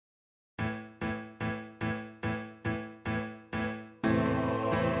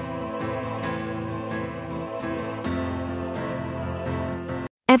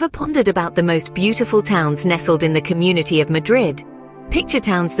Ever pondered about the most beautiful towns nestled in the community of Madrid? Picture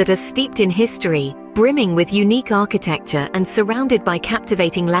towns that are steeped in history, brimming with unique architecture and surrounded by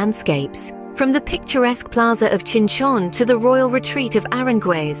captivating landscapes. From the picturesque plaza of Chinchón to the royal retreat of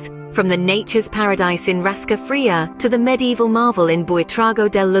Aranjuez, from the nature's paradise in Rascafria to the medieval marvel in Buitrago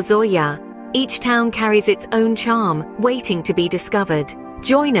del Lozoya, each town carries its own charm, waiting to be discovered.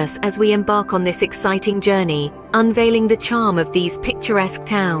 Join us as we embark on this exciting journey, unveiling the charm of these picturesque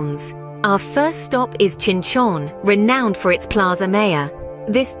towns. Our first stop is Chinchón, renowned for its Plaza Mayor.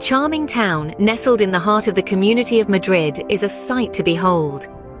 This charming town, nestled in the heart of the community of Madrid, is a sight to behold.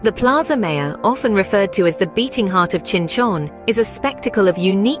 The Plaza Mayor, often referred to as the beating heart of Chinchón, is a spectacle of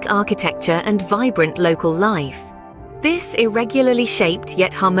unique architecture and vibrant local life. This irregularly shaped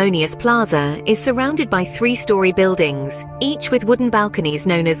yet harmonious plaza is surrounded by three-story buildings, each with wooden balconies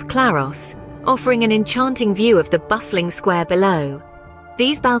known as claros, offering an enchanting view of the bustling square below.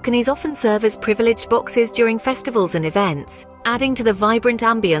 These balconies often serve as privileged boxes during festivals and events, adding to the vibrant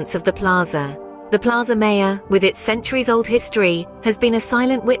ambience of the plaza. The Plaza Mayor, with its centuries-old history, has been a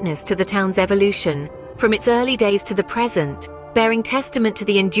silent witness to the town's evolution, from its early days to the present, bearing testament to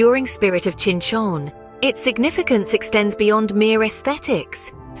the enduring spirit of Chinchón. Its significance extends beyond mere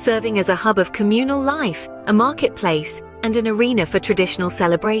aesthetics, serving as a hub of communal life, a marketplace, and an arena for traditional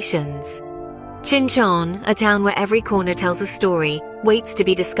celebrations. Chinchón, a town where every corner tells a story, waits to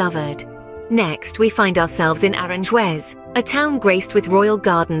be discovered. Next, we find ourselves in Aranjuez, a town graced with royal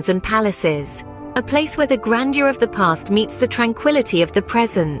gardens and palaces, a place where the grandeur of the past meets the tranquility of the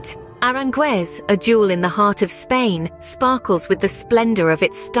present. Aranjuez, a jewel in the heart of Spain, sparkles with the splendor of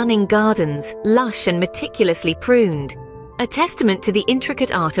its stunning gardens, lush and meticulously pruned, a testament to the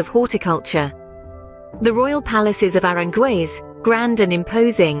intricate art of horticulture. The royal palaces of Aranjuez, grand and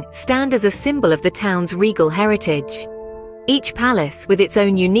imposing, stand as a symbol of the town's regal heritage. Each palace, with its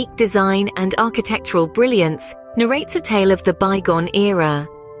own unique design and architectural brilliance, narrates a tale of the bygone era.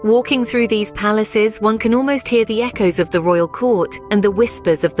 Walking through these palaces, one can almost hear the echoes of the royal court and the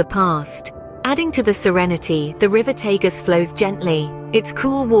whispers of the past. Adding to the serenity, the river Tagus flows gently, its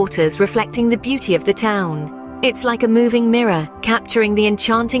cool waters reflecting the beauty of the town. It's like a moving mirror, capturing the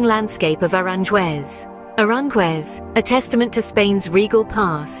enchanting landscape of Aranjuez. Aranjuez, a testament to Spain's regal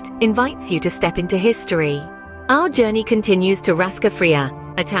past, invites you to step into history. Our journey continues to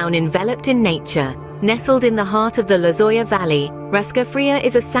Rascafria, a town enveloped in nature. Nestled in the heart of the Lozoya Valley, Rascafria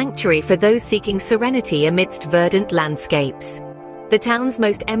is a sanctuary for those seeking serenity amidst verdant landscapes. The town's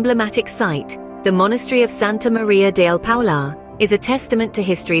most emblematic site, the monastery of Santa Maria del Paular, is a testament to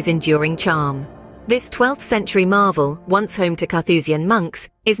history's enduring charm. This 12th century marvel, once home to Carthusian monks,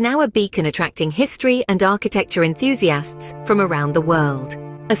 is now a beacon attracting history and architecture enthusiasts from around the world.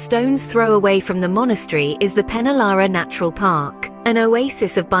 A stone's throw away from the monastery is the Peñalara Natural Park. An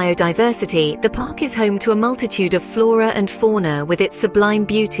oasis of biodiversity, the park is home to a multitude of flora and fauna with its sublime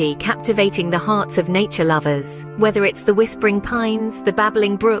beauty captivating the hearts of nature lovers. Whether it's the whispering pines, the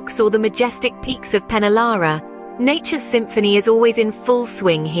babbling brooks, or the majestic peaks of Peñalara, nature's symphony is always in full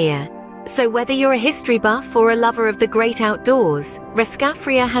swing here. So whether you're a history buff or a lover of the great outdoors,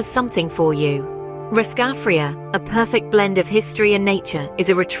 Rascafria has something for you. Rascafria, a perfect blend of history and nature, is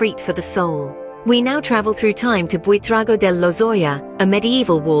a retreat for the soul. We now travel through time to Buitrago del Lozoya, a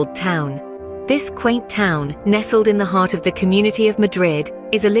medieval walled town. This quaint town, nestled in the heart of the community of Madrid,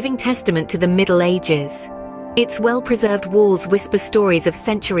 is a living testament to the Middle Ages. Its well-preserved walls whisper stories of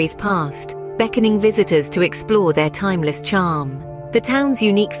centuries past, beckoning visitors to explore their timeless charm. The town's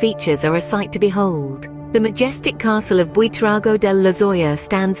unique features are a sight to behold. The majestic castle of Buitrago del Lozoya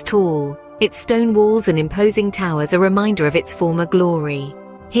stands tall, its stone walls and imposing towers a reminder of its former glory.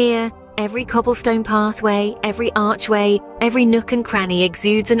 Here, every cobblestone pathway, every archway, every nook and cranny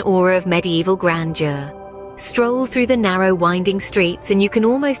exudes an aura of medieval grandeur. Stroll through the narrow, winding streets and you can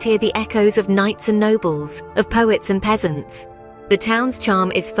almost hear the echoes of knights and nobles, of poets and peasants. The town's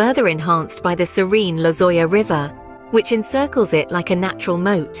charm is further enhanced by the serene Lozoya River, which encircles it like a natural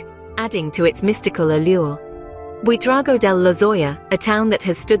moat, adding to its mystical allure. Buitrago del Lozoya, a town that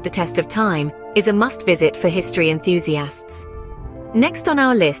has stood the test of time, is a must-visit for history enthusiasts. Next on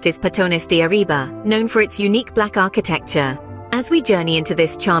our list is Patones de Arriba, known for its unique black architecture. As we journey into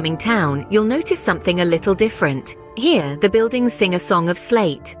this charming town, you'll notice something a little different. Here, the buildings sing a song of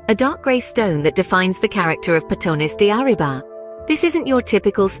slate, a dark grey stone that defines the character of Patones de Arriba. This isn't your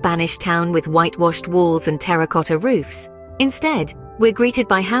typical Spanish town with whitewashed walls and terracotta roofs. Instead, we're greeted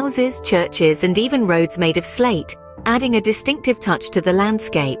by houses, churches, and even roads made of slate, adding a distinctive touch to the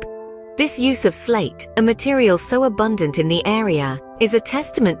landscape. This use of slate, a material so abundant in the area, is a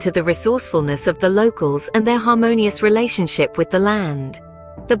testament to the resourcefulness of the locals and their harmonious relationship with the land.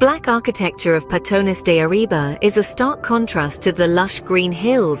 The black architecture of Patones de Arriba is a stark contrast to the lush green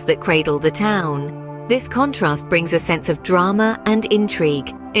hills that cradle the town. This contrast brings a sense of drama and intrigue,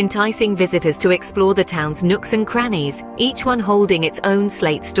 enticing visitors to explore the town's nooks and crannies, each one holding its own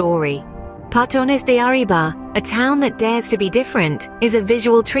slate story. Patones de Arriba, a town that dares to be different, is a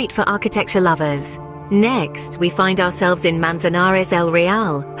visual treat for architecture lovers. Next, we find ourselves in Manzanares el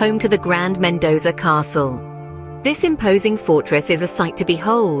Real, home to the Grand Mendoza Castle. This imposing fortress is a sight to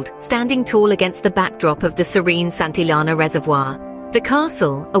behold, standing tall against the backdrop of the serene Santillana Reservoir. The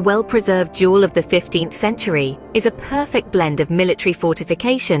castle, a well-preserved jewel of the 15th century, is a perfect blend of military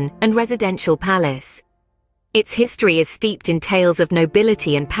fortification and residential palace. Its history is steeped in tales of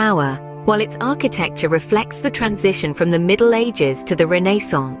nobility and power, while its architecture reflects the transition from the Middle Ages to the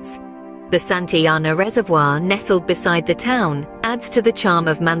Renaissance. The Santillana Reservoir, nestled beside the town, adds to the charm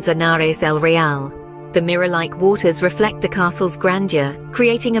of Manzanares el Real. The mirror-like waters reflect the castle's grandeur,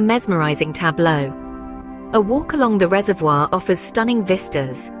 creating a mesmerizing tableau. A walk along the reservoir offers stunning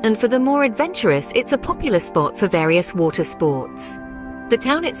vistas, and for the more adventurous, it's a popular spot for various water sports. The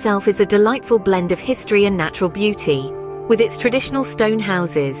town itself is a delightful blend of history and natural beauty, with its traditional stone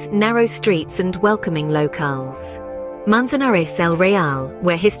houses, narrow streets, and welcoming locales. Manzanares el Real,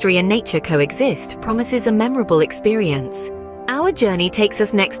 where history and nature coexist, promises a memorable experience. Our journey takes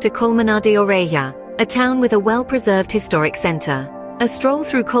us next to Colmenar de Oreja, a town with a well-preserved historic center. A stroll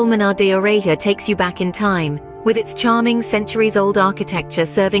through Colmenar de Oreja takes you back in time, with its charming centuries-old architecture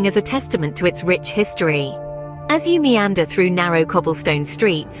serving as a testament to its rich history. As you meander through narrow cobblestone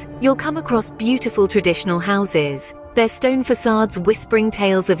streets, you'll come across beautiful traditional houses, their stone facades whispering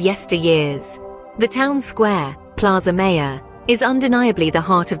tales of yesteryears. The town square, Plaza Mayor, is undeniably the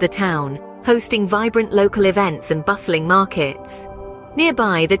heart of the town, hosting vibrant local events and bustling markets.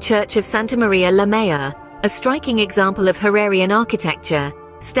 Nearby, the Church of Santa Maria la Mayor, a striking example of Herrerian architecture,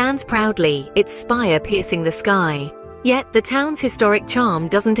 stands proudly, its spire piercing the sky. Yet the town's historic charm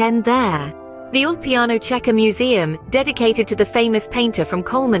doesn't end there. The Ulpiano Checa Museum, dedicated to the famous painter from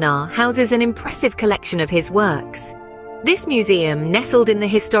Colmenar, houses an impressive collection of his works. This museum, nestled in the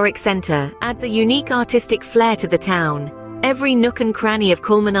historic center, adds a unique artistic flair to the town. Every nook and cranny of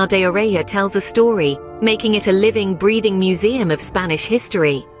Colmenar de Oreja tells a story, making it a living, breathing museum of Spanish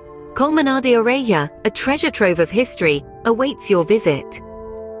history. Colmenar de Oreja, a treasure trove of history, awaits your visit.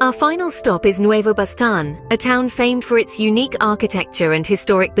 Our final stop is Nuevo Baztán, a town famed for its unique architecture and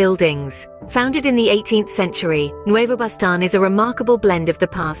historic buildings. Founded in the 18th century, Nuevo Baztán is a remarkable blend of the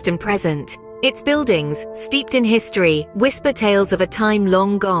past and present. Its buildings, steeped in history, whisper tales of a time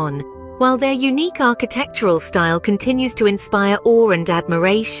long gone, while their unique architectural style continues to inspire awe and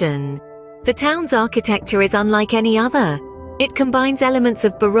admiration. The town's architecture is unlike any other. It combines elements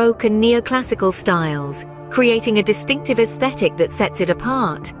of Baroque and neoclassical styles, creating a distinctive aesthetic that sets it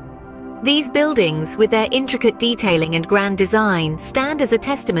apart. These buildings, with their intricate detailing and grand design, stand as a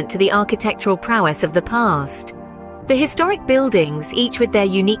testament to the architectural prowess of the past. The historic buildings, each with their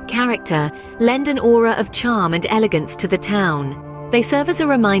unique character, lend an aura of charm and elegance to the town. They serve as a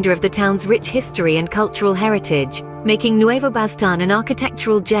reminder of the town's rich history and cultural heritage, making Nuevo Baztán an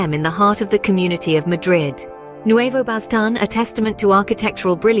architectural gem in the heart of the community of Madrid. Nuevo Baztán, a testament to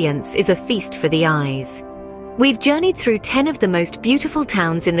architectural brilliance, is a feast for the eyes. We've journeyed through 10 of the most beautiful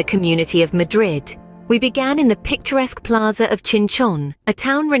towns in the community of Madrid. We began in the picturesque plaza of Chinchón, a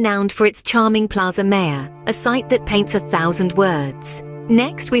town renowned for its charming Plaza Mayor, a sight that paints 1,000 words.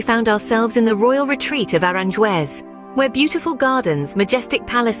 Next, we found ourselves in the royal retreat of Aranjuez, where beautiful gardens, majestic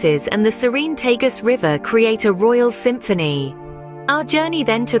palaces, and the serene Tagus River create a royal symphony. Our journey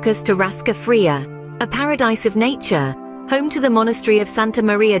then took us to Rascafria, a paradise of nature, home to the monastery of Santa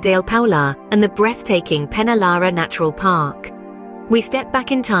Maria del Paular and the breathtaking Peñalara Natural Park. We stepped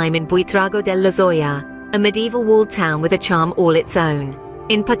back in time in Buitrago del Lozoya, a medieval walled town with a charm all its own.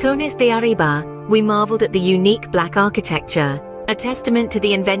 In Patones de Arriba, we marveled at the unique black architecture, a testament to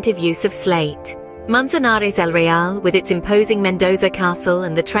the inventive use of slate. Manzanares el Real, with its imposing Mendoza Castle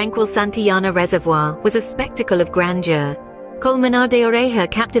and the tranquil Santillana Reservoir, was a spectacle of grandeur. Colmenar de Oreja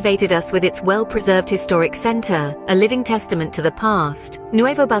captivated us with its well-preserved historic center, a living testament to the past.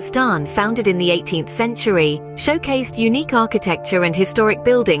 Nuevo Baztán, founded in the 18th century, showcased unique architecture and historic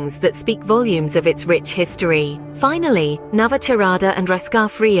buildings that speak volumes of its rich history. Finally, Navacerrada and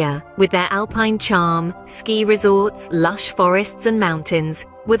Rascafria, with their alpine charm, ski resorts, lush forests and mountains,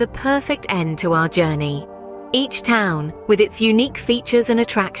 were the perfect end to our journey. Each town, with its unique features and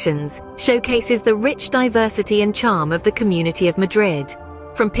attractions, showcases the rich diversity and charm of the community of Madrid.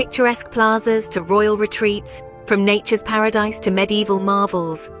 From picturesque plazas to royal retreats, From nature's paradise to medieval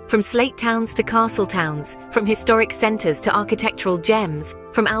marvels, from slate towns to castle towns, from historic centers to architectural gems,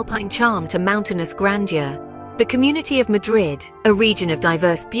 from alpine charm to mountainous grandeur, the community of Madrid, a region of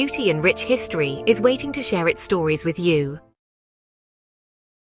diverse beauty and rich history, is waiting to share its stories with you.